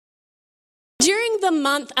the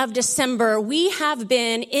month of December, we have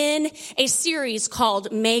been in a series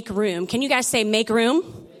called Make Room. Can you guys say make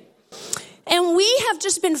room? And we have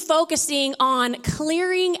just been focusing on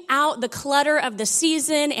clearing out the clutter of the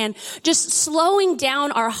season and just slowing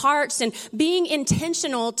down our hearts and being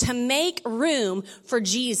intentional to make room for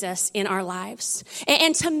Jesus in our lives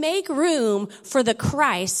and to make room for the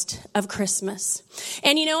Christ of Christmas.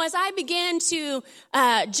 And you know, as I began to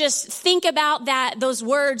just think about those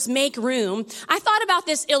words, make room, I thought about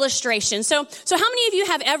this illustration. So how many of you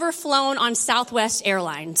have ever flown on Southwest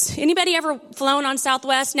Airlines? Anybody ever flown on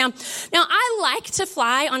Southwest? Now I like to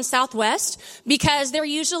fly on Southwest because they're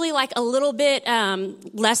usually like a little bit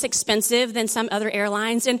less expensive than some other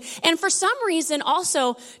airlines. And for some reason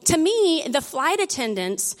also, to me, the flight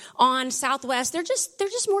attendants on Southwest, they're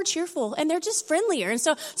just more cheerful and they're just friendlier. And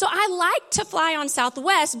so I like to fly on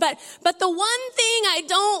Southwest, but the one thing I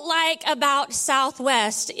don't like about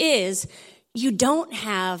Southwest is you don't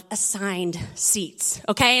have assigned seats,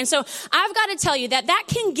 okay? And so I've got to tell you that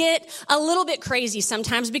can get a little bit crazy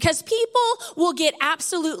sometimes because people will get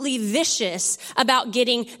absolutely vicious about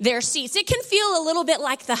getting their seats. It can feel a little bit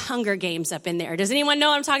like the Hunger Games up in there. Does anyone know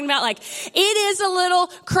what I'm talking about? Like, it is a little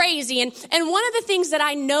crazy. And one of the things that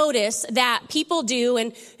I notice that people do,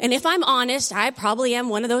 and if I'm honest, I probably am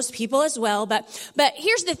one of those people as well, but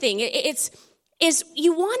here's the thing. Is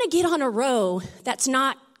you want to get on a row that's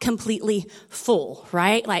not completely full,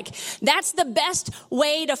 right? Like, that's the best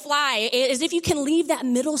way to fly is if you can leave that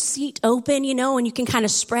middle seat open, you know, and you can kind of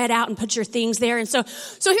spread out and put your things there. And so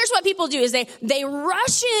here's what people do is they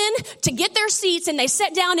rush in to get their seats and they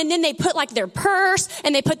sit down and then they put like their purse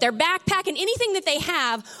and they put their backpack and anything that they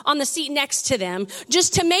have on the seat next to them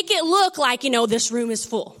just to make it look like, you know, this room is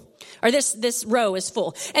full. Or this row is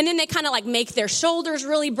full. And then they kind of like make their shoulders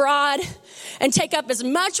really broad and take up as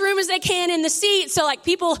much room as they can in the seat. So like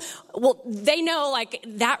people, they know like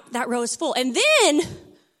that row is full. And then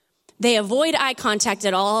they avoid eye contact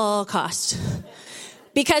at all costs.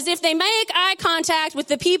 Because if they make eye contact with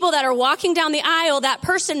the people that are walking down the aisle, that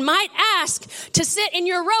person might ask to sit in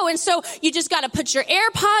your row. And so you just got to put your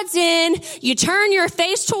AirPods in. You turn your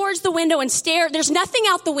face towards the window and stare. There's nothing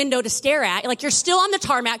out the window to stare at. Like, you're still on the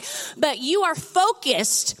tarmac, but you are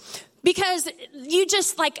focused because you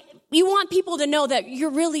just like, you want people to know that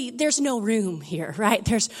there's no room here, right?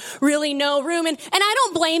 There's really no room. And I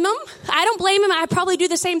don't blame them. I probably do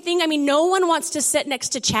the same thing. I mean, no one wants to sit next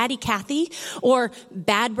to Chatty Cathy or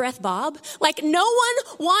Bad Breath Bob. Like, no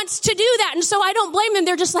one wants to do that. And so I don't blame them.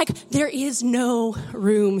 They're just like, there is no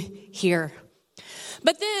room here.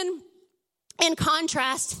 But then, in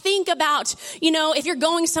contrast, think about, you know, if you're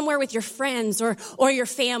going somewhere with your friends or your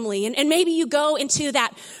family, and maybe you go into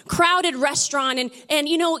that crowded restaurant and,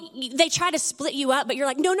 you know, they try to split you up, but you're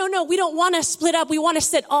like, no, we don't want to split up. We want to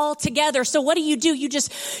sit all together. So what do?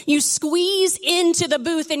 You squeeze into the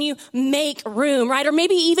booth and you make room, right? Or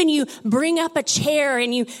maybe even you bring up a chair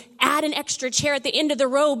and you add an extra chair at the end of the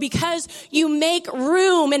row because you make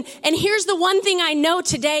room. And here's the one thing I know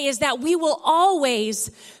today is that we will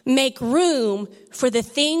always make room for the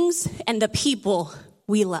things and the people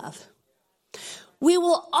we love. We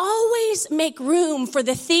will always make room for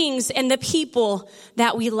the things and the people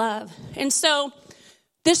that we love. And so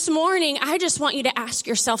this morning, I just want you to ask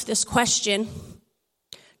yourself this question.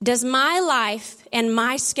 Does my life and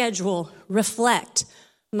my schedule reflect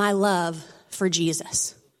my love for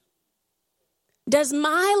Jesus? Does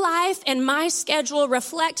my life and my schedule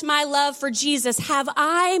reflect my love for Jesus? Have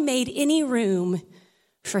I made any room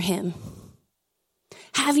for him?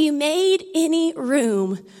 Have you made any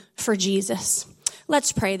room for Jesus?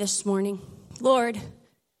 Let's pray this morning. Lord,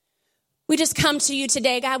 we just come to you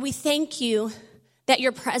today. God, we thank you that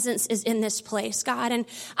your presence is in this place, God. And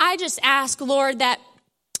I just ask, Lord, that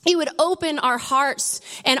you would open our hearts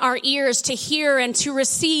and our ears to hear and to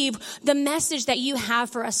receive the message that you have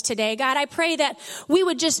for us today. God, I pray that we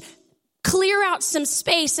would just clear out some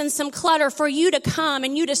space and some clutter for you to come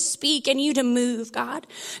and you to speak and you to move, God.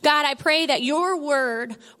 God, I pray that your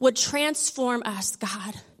word would transform us,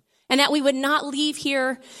 God, and that we would not leave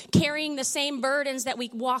here carrying the same burdens that we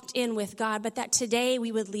walked in with, God, but that today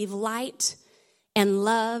we would leave light and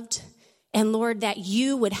loved. And Lord, that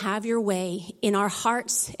you would have your way in our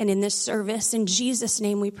hearts and in this service. In Jesus'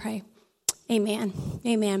 name we pray. Amen.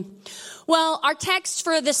 Amen. Well, our text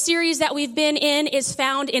for the series that we've been in is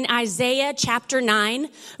found in Isaiah chapter 9,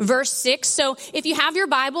 verse 6. So if you have your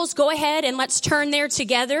Bibles, go ahead and let's turn there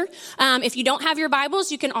together. If you don't have your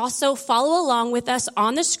Bibles, you can also follow along with us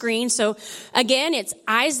on the screen. So again, it's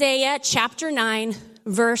Isaiah chapter 9,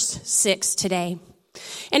 verse 6 today.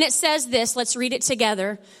 And it says this, let's read it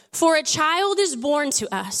together. For a child is born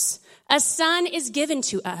to us, A son is given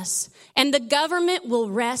to us, and the government will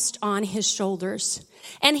rest on his shoulders.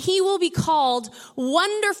 And he will be called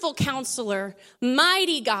Wonderful Counselor,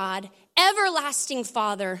 Mighty God, Everlasting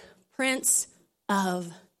Father, Prince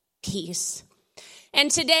of Peace.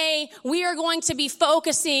 And today we are going to be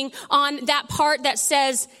focusing on that part that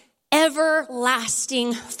says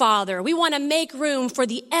everlasting Father. We want to make room for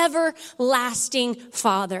the everlasting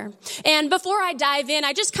Father. And before I dive in,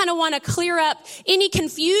 I just kind of want to clear up any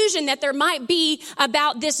confusion that there might be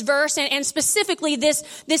about this verse and specifically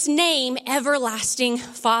this name, everlasting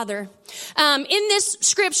Father. In this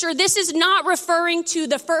scripture, this is not referring to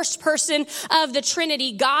the first person of the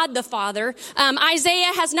Trinity, God the Father.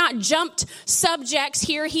 Isaiah has not jumped subjects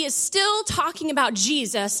here. He is still talking about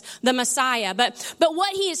Jesus, the Messiah. But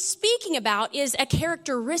what he is speaking about is a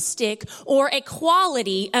characteristic or a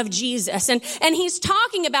quality of Jesus. And he's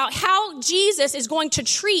talking about how Jesus is going to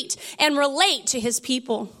treat and relate to his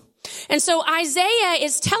people. And so Isaiah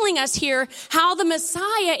is telling us here how the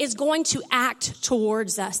Messiah is going to act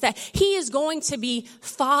towards us, that he is going to be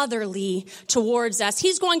fatherly towards us.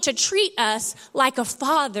 He's going to treat us like a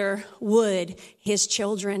father would his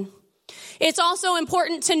children. It's also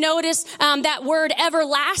important to notice that word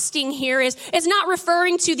everlasting here is not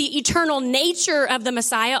referring to the eternal nature of the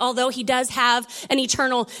Messiah, although he does have an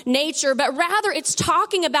eternal nature, but rather it's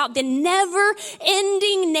talking about the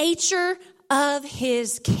never-ending nature of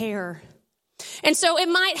his care. And so it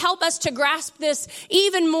might help us to grasp this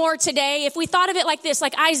even more today if we thought of it like this,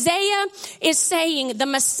 like Isaiah is saying the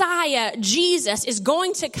Messiah, Jesus, is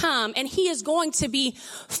going to come and he is going to be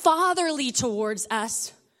fatherly towards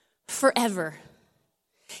us forever.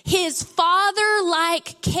 His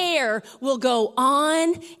father-like care will go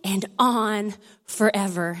on and on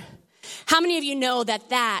forever. How many of you know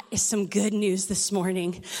that is some good news this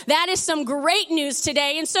morning? That is some great news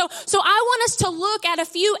today. And so I want us to look at a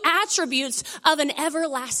few attributes of an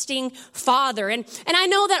everlasting Father. And I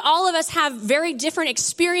know that all of us have very different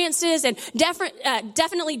experiences and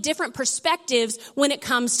definitely different perspectives when it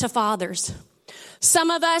comes to fathers.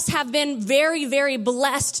 Some of us have been very, very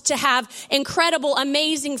blessed to have incredible,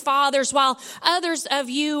 amazing fathers, while others of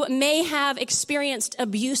you may have experienced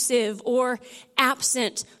abusive or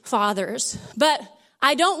absent fathers. But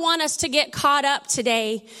I don't want us to get caught up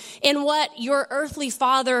today in what your earthly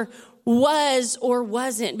father was or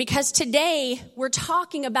wasn't, because today we're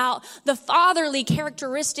talking about the fatherly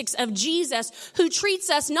characteristics of Jesus, who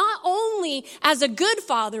treats us not only as a good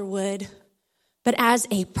father would, but as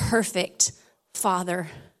a perfect Father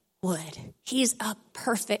would. He's a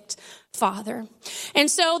perfect Father. And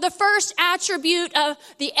so the first attribute of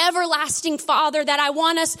the everlasting Father that I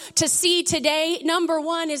want us to see today, number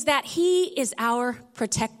one, is that he is our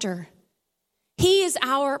protector. He is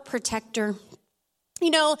our protector. You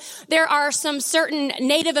know, there are some certain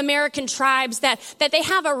Native American tribes that they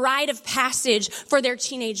have a rite of passage for their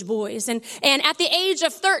teenage boys. And at the age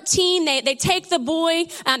of 13, they take the boy,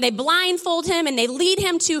 they blindfold him, and they lead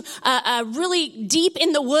him to a really deep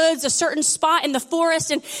in the woods, a certain spot in the forest.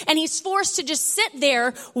 And he's forced to just sit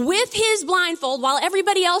there with his blindfold while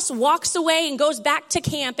everybody else walks away and goes back to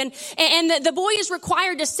camp. And the boy is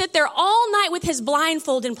required to sit there all night with his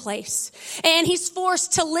blindfold in place. And he's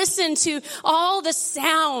forced to listen to all the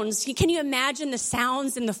sounds. Can you imagine the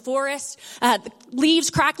sounds in the forest? The leaves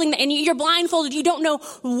crackling, and you're blindfolded. You don't know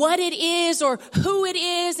what it is or who it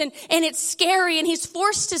is, and it's scary. And he's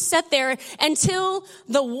forced to sit there until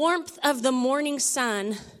the warmth of the morning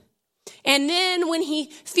sun. And then when he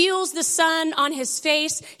feels the sun on his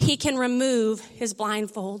face, he can remove his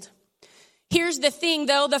blindfold. Here's the thing,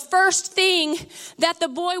 though. The first thing that the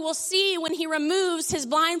boy will see when he removes his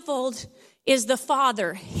blindfold is the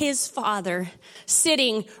father, his father,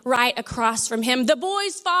 sitting right across from him. The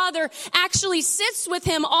boy's father actually sits with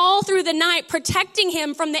him all through the night, protecting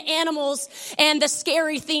him from the animals and the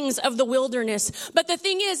scary things of the wilderness. But the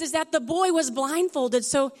thing is that the boy was blindfolded,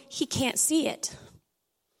 so he can't see it.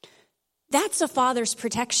 That's a father's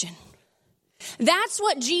protection. That's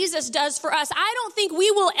what Jesus does for us. I don't think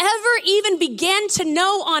we will ever even begin to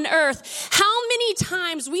know on earth how many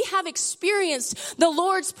times we have experienced the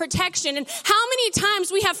Lord's protection and how many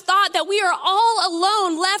times we have thought that we are all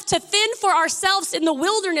alone, left to fend for ourselves in the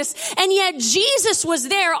wilderness. And yet Jesus was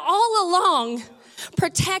there all along,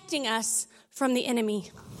 protecting us from the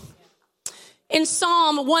enemy. In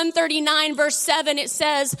Psalm 139, verse 7, it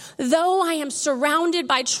says, "Though I am surrounded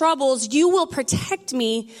by troubles, you will protect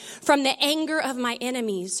me from the anger of my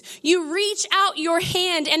enemies. You reach out your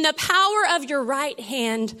hand, and the power of your right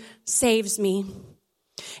hand saves me."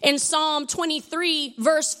 In Psalm 23,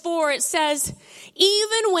 verse 4, it says,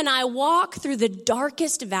 "Even when I walk through the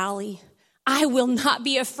darkest valley, I will not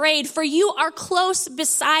be afraid, for you are close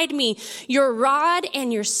beside me. Your rod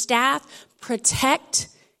and your staff protect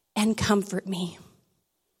and comfort me.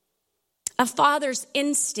 A father's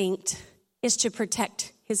instinct is to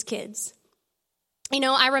protect his kids. You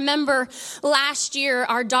know, I remember last year,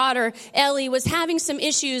 our daughter, Ellie, was having some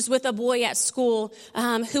issues with a boy at school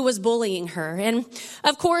who was bullying her. And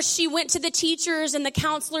of course, she went to the teachers and the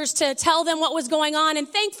counselors to tell them what was going on. And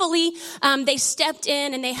thankfully, they stepped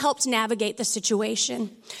in and they helped navigate the situation.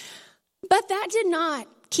 But that did not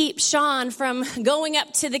keep Sean from going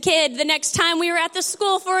up to the kid the next time we were at the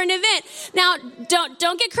school for an event. Now,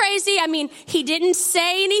 don't get crazy. I mean, he didn't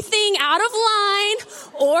say anything out of line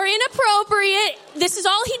or inappropriate. This is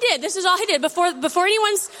all he did. This is all he did before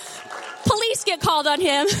anyone's police get called on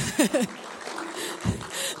him.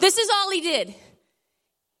 This is all he did.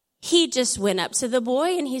 He just went up to the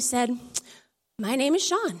boy and he said, "My name is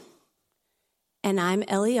Sean, and I'm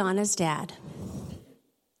Eliana's dad."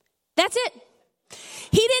 That's it.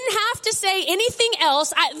 He didn't have to say anything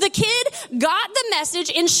else. The kid got the message.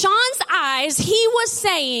 In Sean's eyes, he was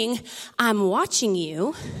saying, "I'm watching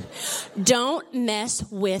you. Don't mess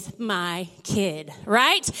with my kid,"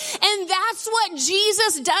 right? And that's what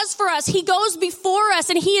Jesus does for us. He goes before us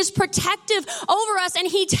and he is protective over us. And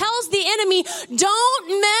he tells the enemy,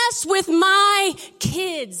 "Don't mess with my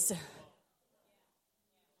kids."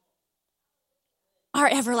 Our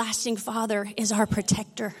everlasting Father is our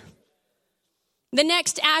protector. The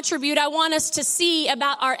next attribute I want us to see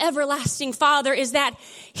about our everlasting Father is that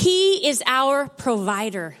he is our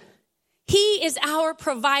provider. He is our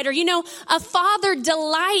provider. You know, a father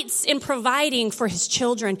delights in providing for his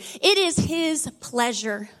children. It is his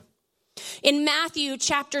pleasure. In Matthew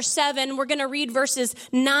chapter 7, we're going to read verses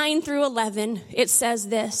 9 through 11. It says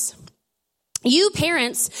this: "You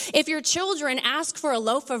parents, if your children ask for a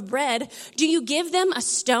loaf of bread, do you give them a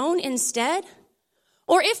stone instead?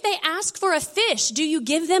 Or if they ask for a fish, do you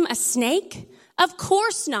give them a snake? Of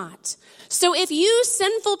course not. So if you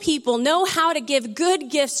sinful people know how to give good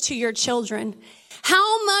gifts to your children,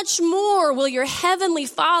 how much more will your heavenly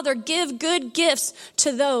Father give good gifts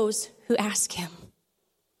to those who ask him?"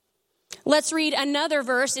 Let's read another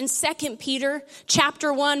verse in 2 Peter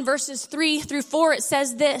chapter 1, verses 3 through 4. It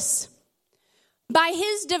says this: "By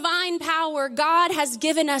his divine power, God has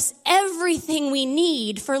given us everything we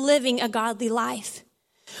need for living a godly life.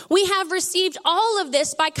 We have received all of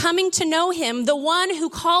this by coming to know him, the one who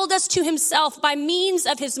called us to himself by means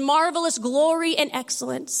of his marvelous glory and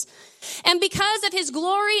excellence. And because of his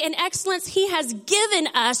glory and excellence, he has given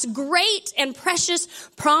us great and precious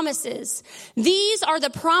promises. These are the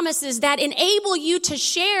promises that enable you to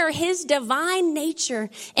share his divine nature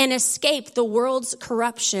and escape the world's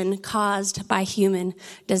corruption caused by human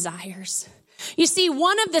desires." You see,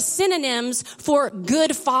 one of the synonyms for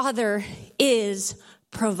good father is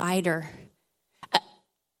provider.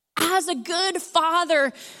 As a good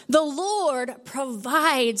father, the Lord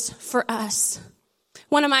provides for us.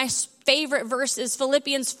 One of my favorite verses,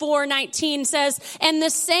 Philippians 4:19 says, "And the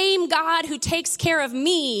same God who takes care of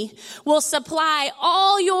me will supply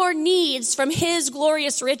all your needs from his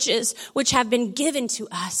glorious riches, which have been given to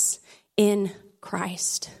us in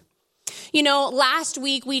Christ." You know, last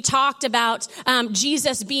week we talked about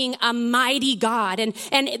Jesus being a mighty God.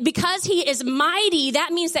 And because he is mighty,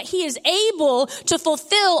 that means that he is able to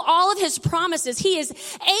fulfill all of his promises. He is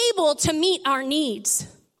able to meet our needs.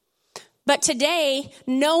 But today,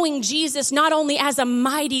 knowing Jesus not only as a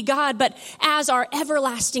mighty God, but as our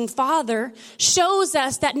everlasting Father, shows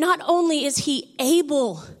us that not only is he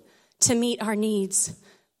able to meet our needs,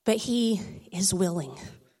 but he is willing.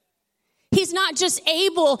 He's not just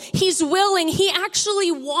able, he's willing. He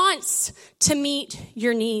actually wants to meet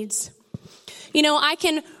your needs. You know, I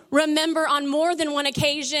can remember on more than one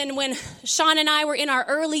occasion when Sean and I were in our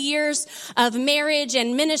early years of marriage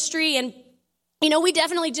and ministry, and you know, we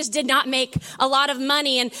definitely just did not make a lot of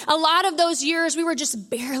money. And a lot of those years, we were just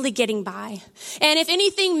barely getting by. And if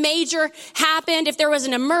anything major happened, if there was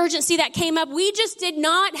an emergency that came up, we just did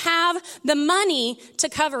not have the money to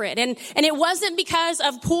cover it. And it wasn't because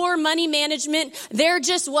of poor money management. There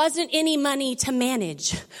just wasn't any money to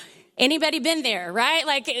manage. Anybody been there, right?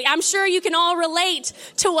 Like, I'm sure you can all relate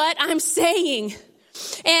to what I'm saying.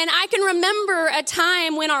 And I can remember a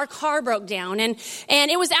time when our car broke down, and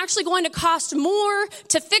it was actually going to cost more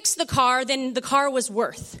to fix the car than the car was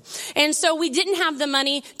worth. And so we didn't have the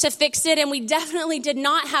money to fix it, and we definitely did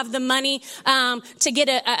not have the money to get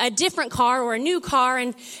a different car or a new car.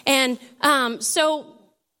 And so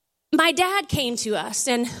my dad came to us,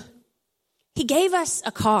 and he gave us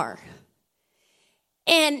a car.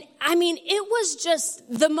 And I mean, it was just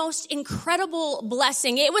the most incredible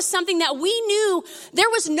blessing. It was something that we knew there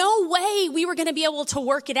was no way we were going to be able to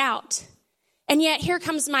work it out. And yet here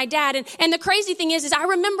comes my dad. And the crazy thing is I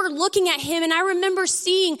remember looking at him and I remember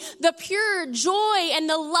seeing the pure joy and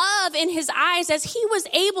the love in his eyes as he was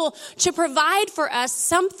able to provide for us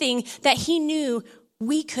something that he knew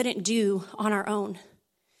we couldn't do on our own.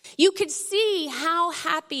 You could see how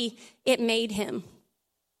happy it made him.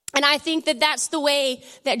 And I think that that's the way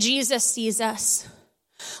that Jesus sees us.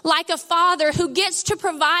 Like a father who gets to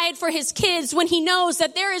provide for his kids when he knows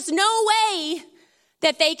that there is no way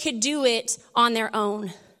that they could do it on their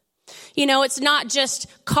own. You know, it's not just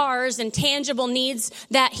cars and tangible needs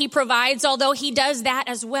that he provides, although he does that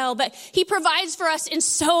as well, but he provides for us in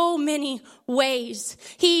so many ways.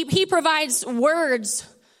 He provides words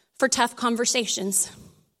for tough conversations.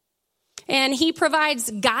 And he provides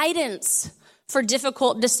guidance for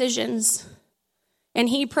difficult decisions. And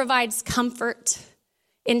he provides comfort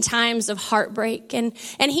in times of heartbreak. And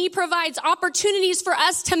he provides opportunities for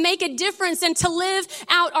us to make a difference and to live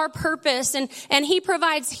out our purpose. And he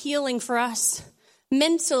provides healing for us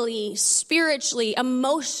mentally, spiritually,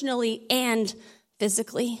 emotionally, and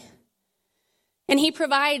physically. And he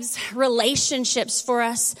provides relationships for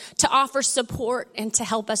us to offer support and to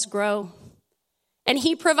help us grow. And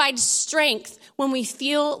he provides strength when we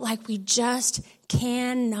feel like we just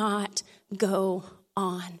cannot go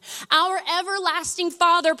on. Our everlasting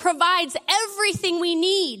Father provides everything we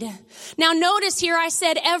need. Now notice here I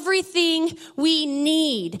said everything we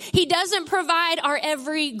need. He doesn't provide our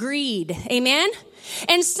every greed. Amen?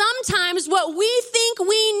 And sometimes what we think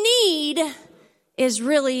we need is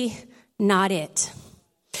really not it.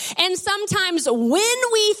 And sometimes when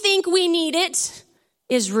we think we need it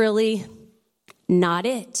is really not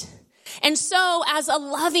it. And so as a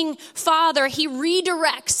loving Father, he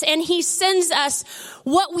redirects and he sends us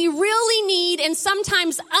what we really need in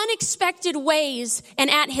sometimes unexpected ways. And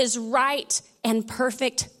at his right and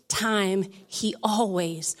perfect time, he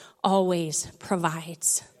always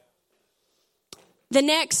provides. The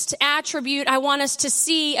next attribute I want us to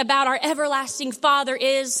see about our everlasting Father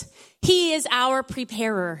is he is our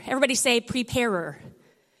preparer. Everybody say preparer.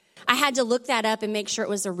 I had to look that up and make sure it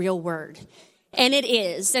was a real word. And it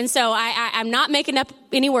is. And so I'm not making up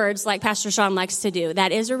any words like Pastor Sean likes to do.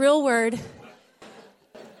 That is a real word.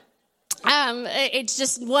 It's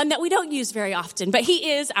just one that we don't use very often, but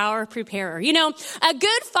he is our preparer. You know, a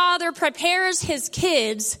good father prepares his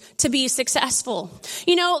kids to be successful.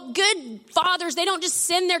 You know, good fathers, they don't just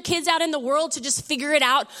send their kids out in the world to just figure it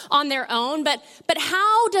out on their own. But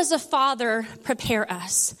how does a father prepare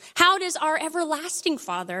us? How does our everlasting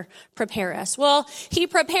Father prepare us? Well, he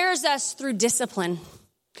prepares us through discipline.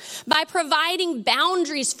 By providing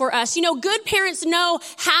boundaries for us. You know, good parents know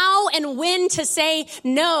how and when to say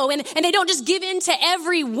no. And they don't just give in to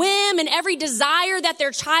every whim and every desire that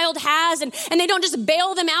their child has. And they don't just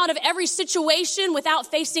bail them out of every situation without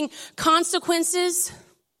facing consequences.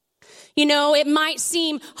 You know, it might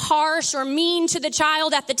seem harsh or mean to the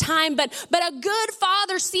child at the time, but a good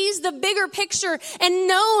father sees the bigger picture and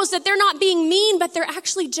knows that they're not being mean, but they're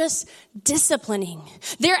actually just disciplining.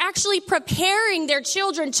 They're actually preparing their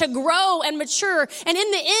children to grow and mature. And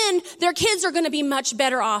in the end, their kids are going to be much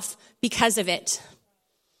better off because of it.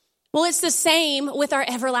 Well, it's the same with our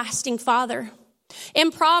everlasting Father.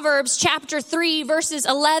 In Proverbs chapter 3, verses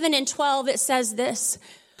 11 and 12, it says this: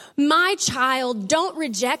 "My child, don't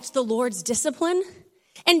reject the Lord's discipline,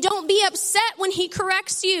 and don't be upset when he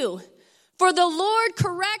corrects you. For the Lord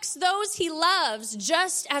corrects those he loves,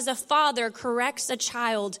 just as a father corrects a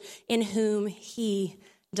child in whom he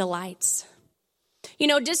delights." You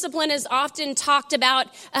know, discipline is often talked about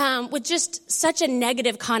with just such a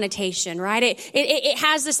negative connotation, right? It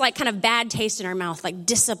has this like kind of bad taste in our mouth, like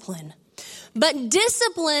discipline. But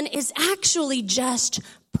discipline is actually just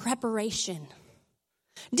preparation.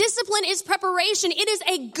 Discipline is preparation. It is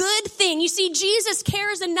a good thing. You see, Jesus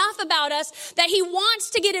cares enough about us that he wants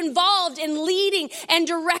to get involved in leading and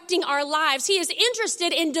directing our lives. He is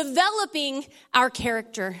interested in developing our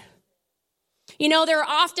character. You know, there are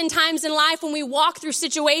often times in life when we walk through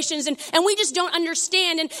situations and we just don't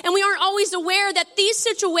understand and we aren't always aware that these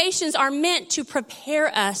situations are meant to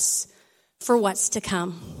prepare us for what's to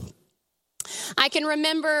come. I can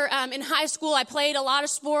remember in high school, I played a lot of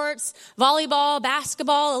sports, volleyball,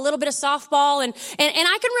 basketball, a little bit of softball. And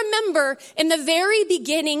I can remember in the very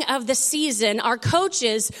beginning of the season, our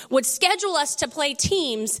coaches would schedule us to play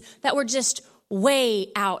teams that were just way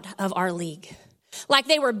out of our league. Like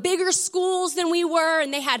they were bigger schools than we were,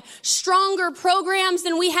 and they had stronger programs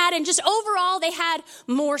than we had, and just overall they had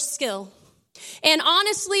more skill. And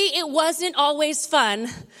honestly, it wasn't always fun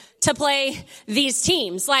to play these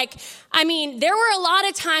teams. There were a lot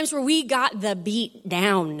of times where we got the beat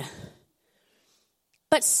down.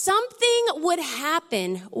 But something would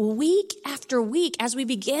happen week after week as we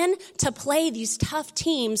began to play these tough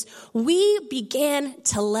teams. We began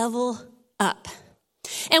to level up.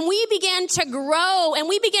 And we began to grow, and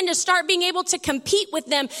we began to start being able to compete with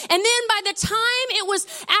them. And then by the time it was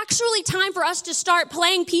actually time for us to start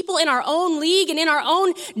playing people in our own league and in our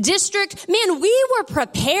own district, man, we were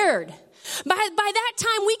prepared. By that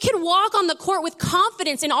time, we could walk on the court with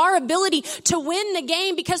confidence in our ability to win the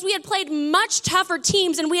game because we had played much tougher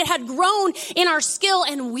teams and we had grown in our skill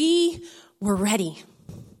and we were ready.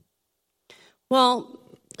 Well,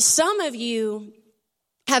 some of you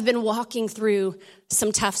have been walking through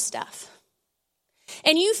some tough stuff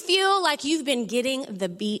and you feel like you've been getting the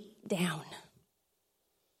beat down.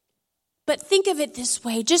 But think of it this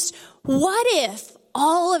way, just what if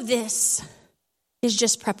all of this is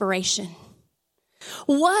just preparation?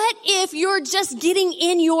 What if you're just getting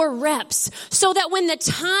in your reps so that when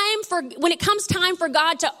it comes time for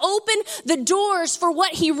God to open the doors for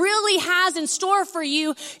what he really has in store for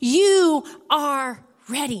you, you are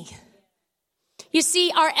ready. You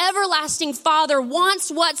see, our everlasting Father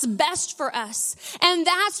wants what's best for us, and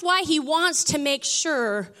that's why he wants to make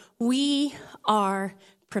sure we are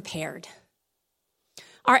prepared.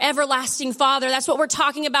 Our everlasting Father, that's what we're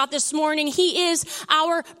talking about this morning. He is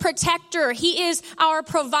our protector. He is our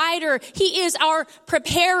provider. He is our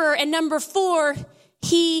preparer. And number 4,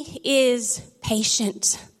 he is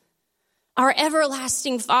patient. Our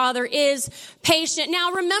everlasting Father is patient.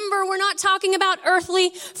 Now remember, we're not talking about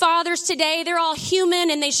earthly fathers today. They're all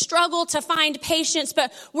human and they struggle to find patience,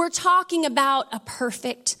 but we're talking about a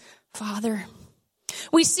perfect Father.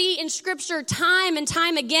 We see in Scripture time and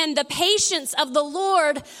time again the patience of the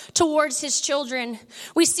Lord towards his children.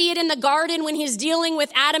 We see it in the garden when he's dealing with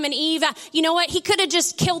Adam and Eve. You know what? He could have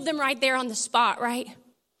just killed them right there on the spot, right?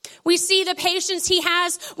 We see the patience he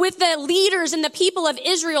has with the leaders and the people of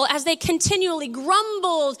Israel as they continually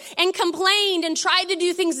grumbled and complained and tried to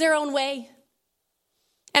do things their own way.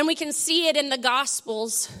 And we can see it in the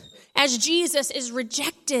Gospels as Jesus is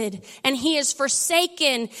rejected and he is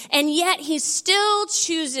forsaken, and yet he still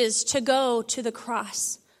chooses to go to the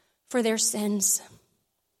cross for their sins.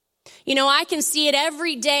 You know, I can see it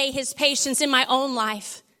every day, his patience in my own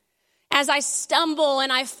life. As I stumble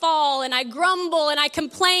and I fall and I grumble and I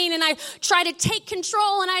complain and I try to take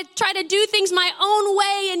control and I try to do things my own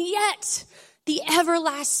way, and yet the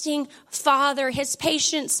everlasting Father, his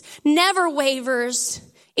patience never wavers.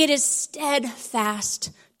 It is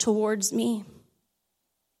steadfast towards me.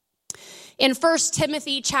 In 1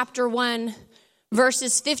 Timothy chapter 1,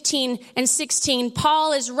 verses 15 and 16,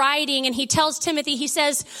 Paul is writing and he tells Timothy, he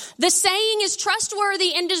says, "The saying is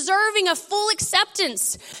trustworthy and deserving of full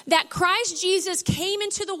acceptance, that Christ Jesus came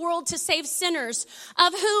into the world to save sinners,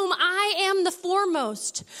 of whom I am the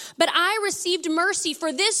foremost. But I received mercy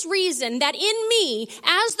for this reason, that in me,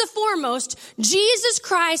 as the foremost, Jesus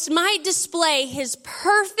Christ might display his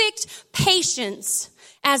perfect patience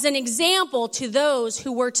as an example to those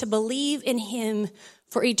who were to believe in him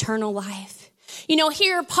for eternal life." You know,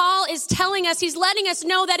 here Paul is telling us, he's letting us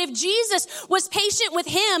know that if Jesus was patient with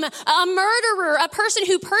him, a murderer, a person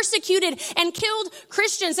who persecuted and killed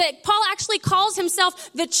Christians, that Paul actually calls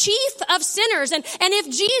himself the chief of sinners. And if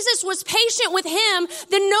Jesus was patient with him,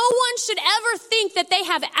 then no one should ever think that they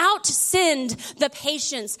have outsinned the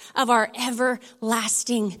patience of our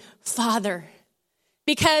everlasting Father.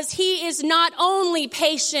 Because he is not only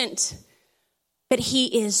patient, but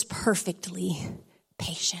he is perfectly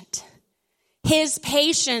patient. His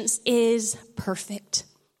patience is perfect.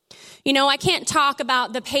 You know, I can't talk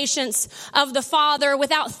about the patience of the Father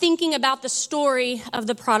without thinking about the story of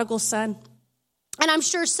the prodigal son. And I'm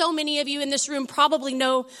sure so many of you in this room probably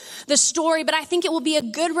know the story, but I think it will be a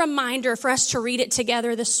good reminder for us to read it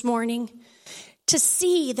together this morning, to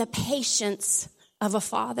see the patience of a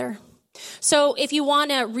father. So if you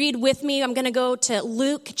want to read with me, I'm going to go to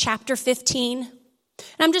Luke chapter 15.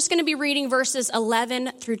 And I'm just going to be reading verses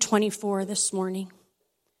 11 through 24 this morning.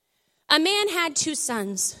 A man had 2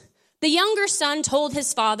 sons. The younger son told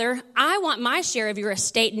his father, "I want my share of your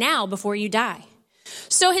estate now before you die."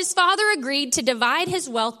 So his father agreed to divide his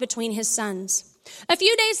wealth between his sons. A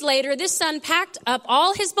few days later, this son packed up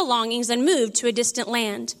all his belongings and moved to a distant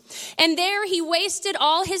land. And there he wasted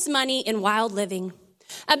all his money in wild living.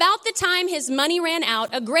 About the time his money ran out,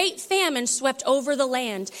 a great famine swept over the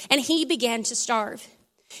land, and he began to starve.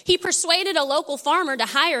 He persuaded a local farmer to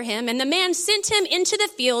hire him, and the man sent him into the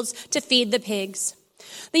fields to feed the pigs.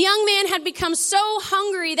 The young man had become so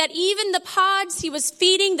hungry that even the pods he was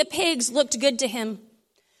feeding the pigs looked good to him.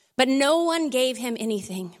 But no one gave him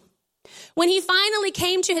anything. When he finally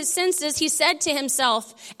came to his senses, he said to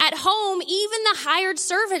himself, "At home, even the hired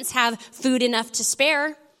servants have food enough to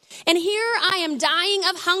spare. And here I am dying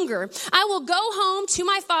of hunger. I will go home to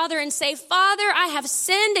my father and say, 'Father, I have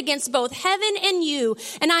sinned against both heaven and you,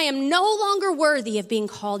 and I am no longer worthy of being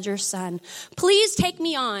called your son. Please take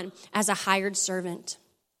me on as a hired servant.'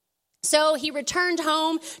 So he returned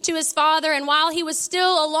home to his father, and while he was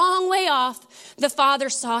still a long way off, the father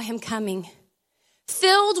saw him coming.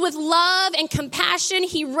 Filled with love and compassion,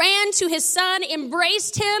 he ran to his son,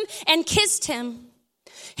 embraced him, and kissed him.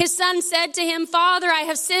 His son said to him, 'Father, I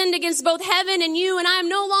have sinned against both heaven and you, and I am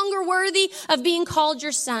no longer worthy of being called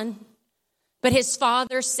your son.' But his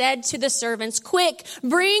father said to the servants, 'Quick,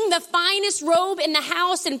 bring the finest robe in the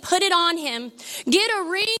house and put it on him. Get a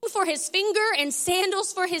ring for his finger and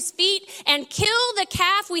sandals for his feet, and kill the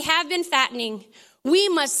calf we have been fattening. We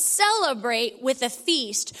must celebrate with a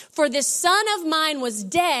feast, for this son of mine was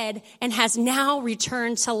dead and has now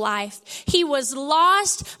returned to life. He was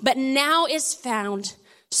lost, but now is found.'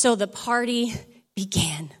 So the party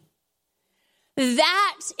began."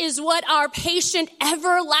 That is what our patient,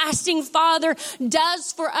 everlasting Father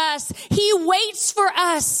does for us. He waits for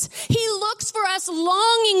us. He looks for us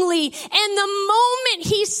longingly. And the moment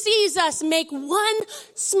he sees us make one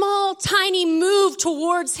small, tiny move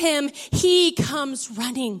towards him, he comes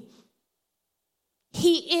running.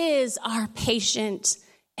 He is our patient,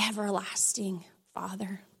 everlasting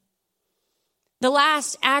Father. The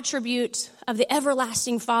last attribute of the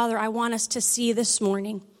everlasting Father I want us to see this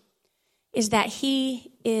morning is that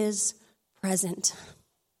he is present.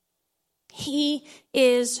 He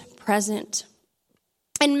is present.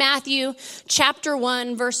 In Matthew chapter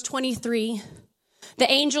 1, verse 23, the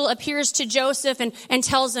angel appears to Joseph and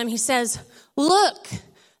tells him, he says, "Look,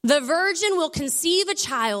 the virgin will conceive a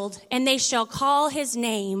child, and they shall call his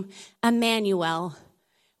name Emmanuel,"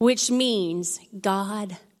 which means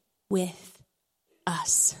God with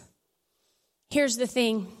us. Here's the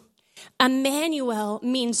thing. Emmanuel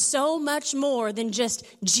means so much more than just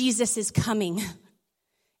Jesus is coming.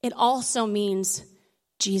 It also means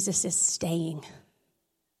Jesus is staying.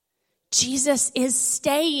 Jesus is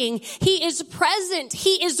staying. He is present.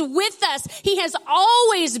 He is with us. He has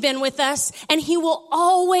always been with us, and he will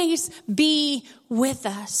always be with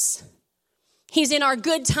us. He's in our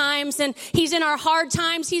good times, and he's in our hard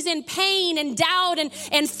times. He's in pain and doubt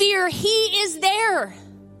and fear. He is there.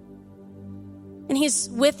 And he's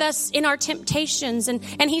with us in our temptations, and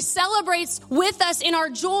he celebrates with us in our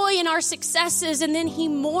joy and our successes, and then he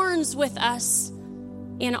mourns with us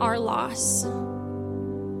in our loss.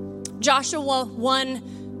 Joshua 1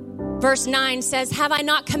 verse 9 says, "Have I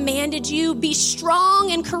not commanded you? Be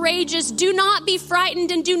strong and courageous. Do not be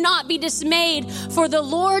frightened and do not be dismayed, for the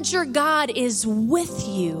Lord your God is with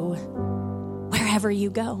you wherever you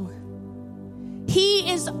go."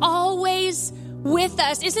 He is always with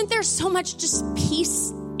us. Isn't there so much just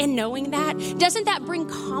peace in knowing that? Doesn't that bring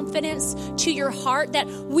confidence to your heart that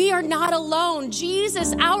we are not alone?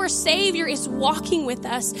 Jesus, our Savior, is walking with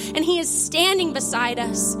us, and he is standing beside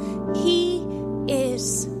us. He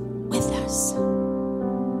is with us.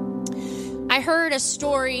 I heard a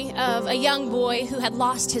story of a young boy who had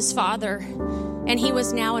lost his father, and he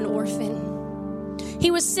was now an orphan. He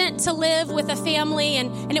was sent to live with a family,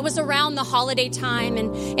 and it was around the holiday time.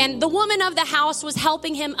 And the woman of the house was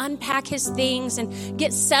helping him unpack his things and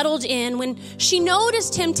get settled in when she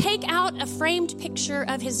noticed him take out a framed picture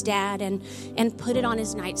of his dad and put it on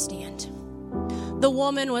his nightstand. The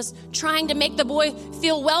woman was trying to make the boy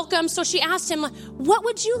feel welcome, so she asked him, "What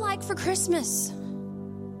would you like for Christmas?"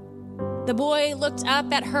 The boy looked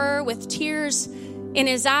up at her with tears in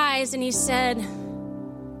his eyes, and he said,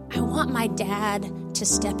 "I want my dad to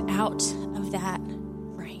step out of that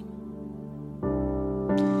frame."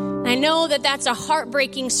 I know that that's a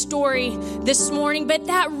heartbreaking story this morning, but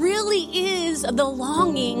that really is the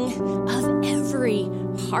longing of every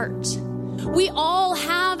heart. We all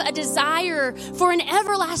have a desire for an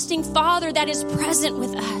everlasting Father that is present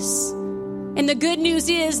with us. And the good news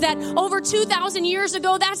is that over 2,000 years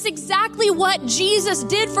ago, that's exactly what Jesus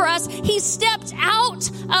did for us. He stepped out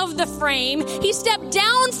of the frame. He stepped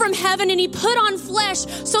down from heaven, and he put on flesh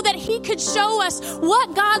so that he could show us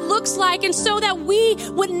what God looks like, and so that we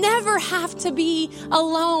would never have to be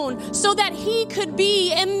alone, so that he could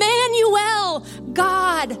be Emmanuel,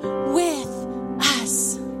 God with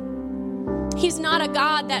us. He's not a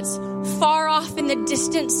God that's far off in the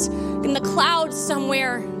distance, in the clouds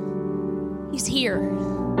somewhere. He's here.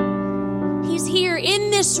 He's here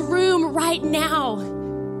in this room right now.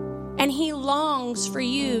 And he longs for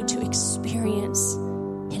you to experience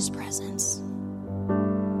his presence.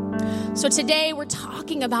 So today we're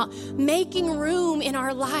talking about making room in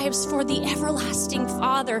our lives for the everlasting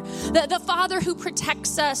Father, the Father who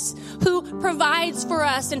protects us, who provides for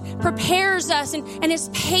us and prepares us and is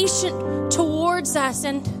patient towards us,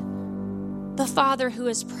 and the Father who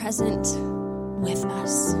is present with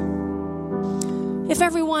us. If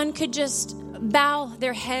everyone could just bow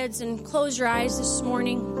their heads and close your eyes this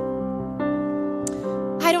morning.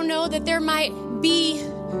 I don't know that there might be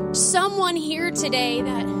someone here today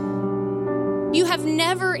that you have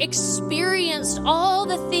never experienced all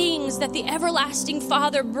the things that the everlasting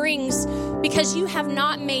Father brings because you have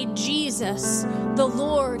not made Jesus the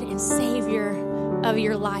Lord and Savior of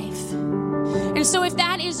your life. And so if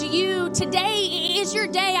that is you, today is your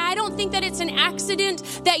day. I don't think that it's an accident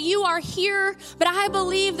that you are here, but I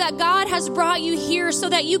believe that God has brought you here so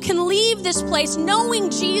that you can leave this place knowing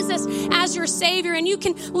Jesus as your Savior, and you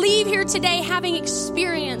can leave here today having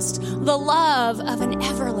experienced the love of an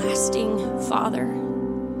everlasting Father.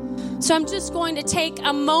 So I'm just going to take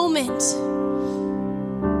a moment.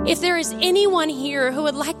 If there is anyone here who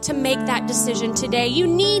would like to make that decision today, you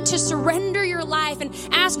need to surrender your life and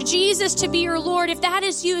ask Jesus to be your Lord. If that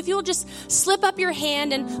is you, if you'll just slip up your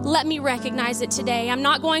hand and let me recognize it today. I'm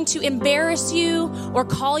not going to embarrass you or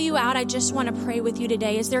call you out. I just want to pray with you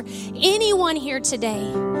today. Is there anyone here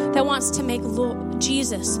today that wants to make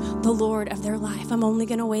Jesus the Lord of their life? I'm only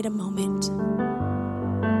going to wait a moment.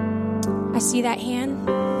 I see that hand.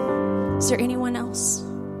 Is there anyone else?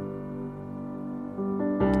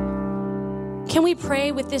 Can we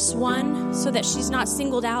pray with this one so that she's not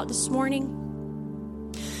singled out this morning?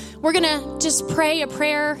 We're going to just pray a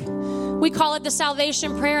prayer. We call it the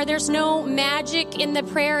salvation prayer. There's no magic in the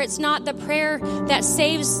prayer. It's not the prayer that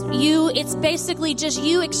saves you. It's basically just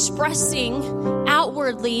you expressing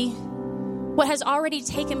outwardly what has already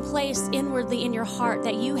taken place inwardly in your heart,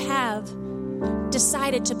 that you have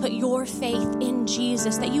decided to put your faith in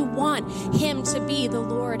Jesus, that you want him to be the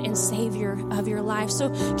Lord and Savior of your life. So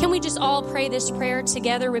can we just all pray this prayer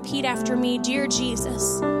together? Repeat after me. Dear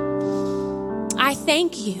Jesus, I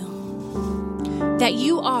thank you that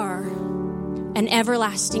you are an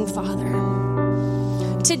everlasting Father.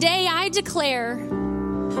 Today I declare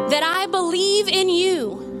that I believe in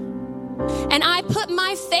you and I put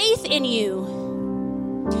my faith in you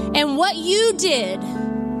and what you did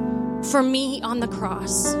for me on the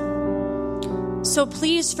cross. So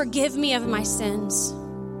please forgive me of my sins.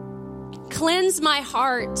 Cleanse my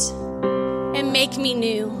heart and make me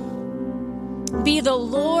new. Be the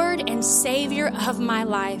Lord and Savior of my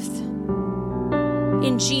life.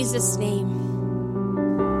 In Jesus' name,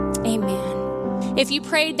 amen. If you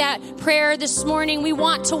prayed that prayer this morning, we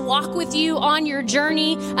want to walk with you on your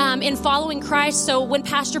journey in following Christ. So when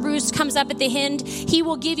Pastor Bruce comes up at the end, he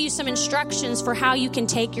will give you some instructions for how you can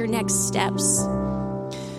take your next steps.